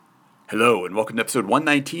Hello, and welcome to episode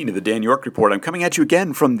 119 of the Dan York Report. I'm coming at you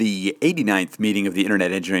again from the 89th meeting of the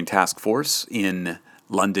Internet Engineering Task Force in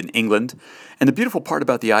London, England. And the beautiful part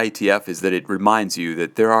about the IETF is that it reminds you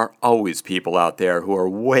that there are always people out there who are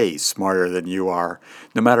way smarter than you are.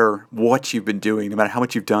 No matter what you've been doing, no matter how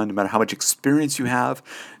much you've done, no matter how much experience you have,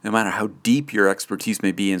 no matter how deep your expertise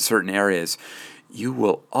may be in certain areas, you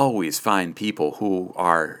will always find people who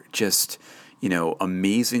are just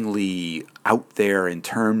amazingly out there in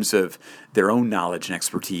terms of their own knowledge and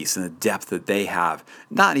expertise and the depth that they have.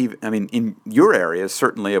 Not even, in your areas,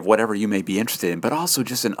 certainly of whatever you may be interested in, but also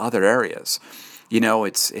just in other areas.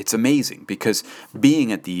 It's amazing because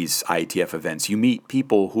being at these IETF events, you meet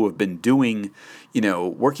people who have been doing,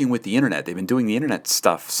 working with the internet. They've been doing the internet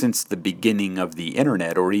stuff since the beginning of the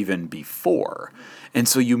internet or even before. And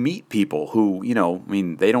so you meet people who,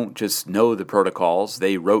 they don't just know the protocols,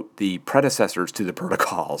 they wrote the predecessors to the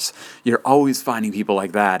protocols. You're always finding people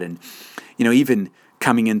like that. And, even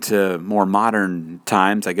coming into more modern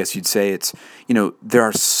times, I guess you'd say it's, there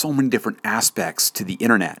are so many different aspects to the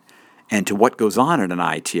internet and to what goes on at an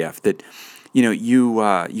IETF that,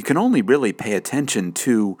 you can only really pay attention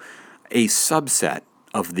to a subset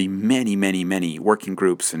of the many, many, many working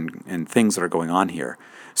groups and things that are going on here.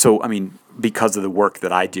 So, because of the work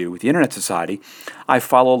that I do with the Internet Society, I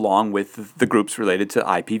follow along with the groups related to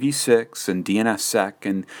IPv6 and DNSSEC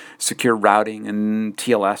and secure routing and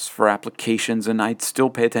TLS for applications, and I still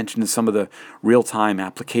pay attention to some of the real-time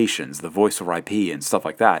applications, the voice over IP and stuff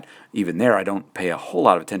like that. Even there, I don't pay a whole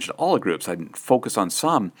lot of attention to all the groups. I focus on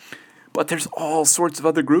some, but there's all sorts of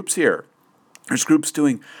other groups here. There's groups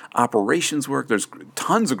doing operations work. There's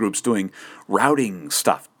tons of groups doing routing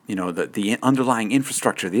stuff, the underlying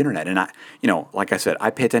infrastructure of the internet. And like I said,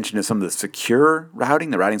 I pay attention to some of the secure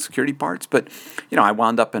routing, the routing security parts. But, I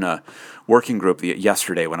wound up in a working group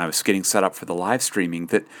yesterday when I was getting set up for the live streaming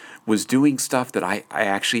that was doing stuff that I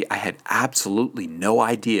had absolutely no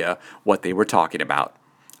idea what they were talking about.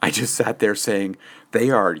 I just sat there saying they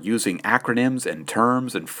are using acronyms and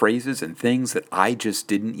terms and phrases and things that I just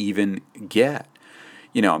didn't even get.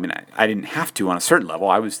 I didn't have to on a certain level.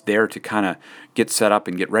 I was there to kind of get set up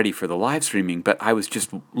and get ready for the live streaming, but I was just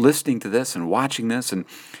listening to this and watching this, and,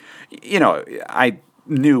 I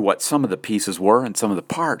knew what some of the pieces were and some of the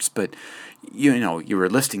parts, but, you were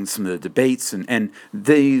listening to some of the debates, and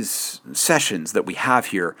these sessions that we have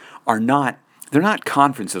here they're not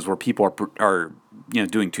conferences where people are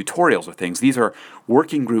doing tutorials or things. These are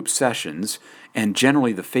working group sessions, and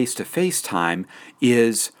generally the face-to-face time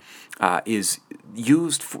is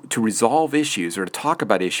used to resolve issues or to talk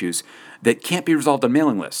about issues that can't be resolved on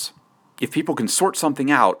mailing lists. If people can sort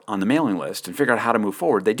something out on the mailing list and figure out how to move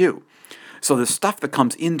forward, they do. So the stuff that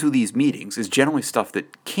comes into these meetings is generally stuff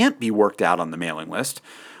that can't be worked out on the mailing list,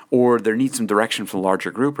 or there needs some direction from a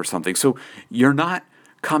larger group or something. So you're not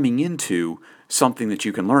coming into something that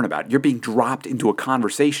you can learn about. You're being dropped into a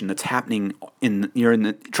conversation that's happening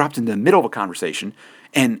dropped into the middle of a conversation,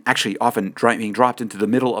 and actually often being dropped into the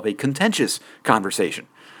middle of a contentious conversation.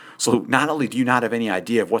 So not only do you not have any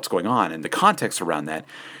idea of what's going on and the context around that,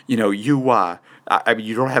 you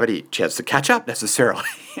don't have any chance to catch up necessarily.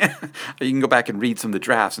 You can go back and read some of the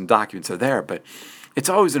drafts and documents that are there, but it's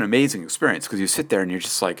always an amazing experience because you sit there and you're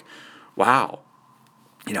just like, wow,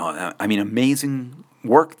 amazing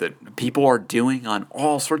work that people are doing on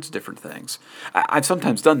all sorts of different things. I've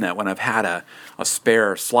sometimes done that when I've had a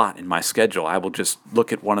spare slot in my schedule. I will just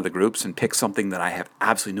look at one of the groups and pick something that I have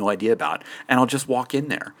absolutely no idea about, and I'll just walk in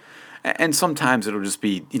there. And sometimes it'll just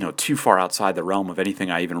be, too far outside the realm of anything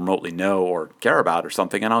I even remotely know or care about or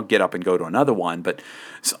something, and I'll get up and go to another one. But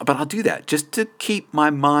I'll do that just to keep my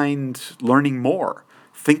mind learning more,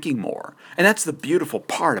 thinking more. And that's the beautiful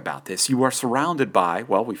part about this. You are surrounded by,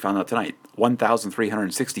 we found out tonight,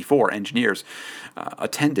 1,364 engineers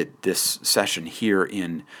attended this session here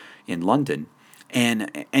in London. And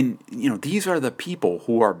these are the people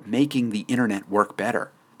who are making the internet work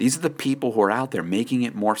better. These are the people who are out there making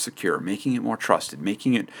it more secure, making it more trusted,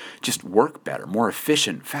 making it just work better, more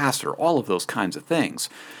efficient, faster, all of those kinds of things.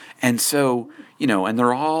 And so, and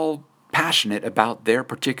they're all passionate about their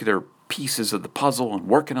particular pieces of the puzzle and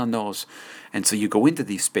working on those. And so you go into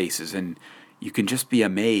these spaces and you can just be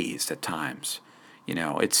amazed at times.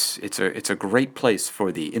 It's a great place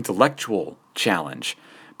for the intellectual challenge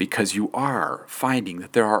because you are finding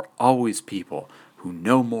that there are always people who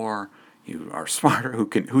know more, who are smarter,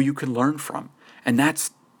 who you can learn from. And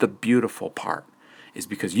that's the beautiful part, is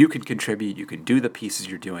because you can contribute, you can do the pieces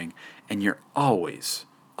you're doing, and you're always,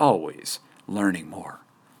 always learning more.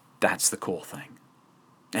 That's the cool thing.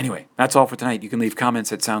 Anyway, that's all for tonight. You can leave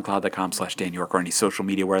comments at soundcloud.com/DanYork or any social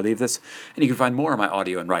media where I leave this. And you can find more of my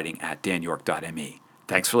audio and writing at danyork.me.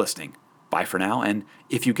 Thanks for listening. Bye for now. And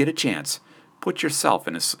if you get a chance, put yourself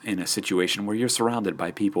in a situation where you're surrounded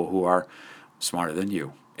by people who are smarter than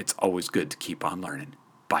you. It's always good to keep on learning.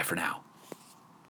 Bye for now.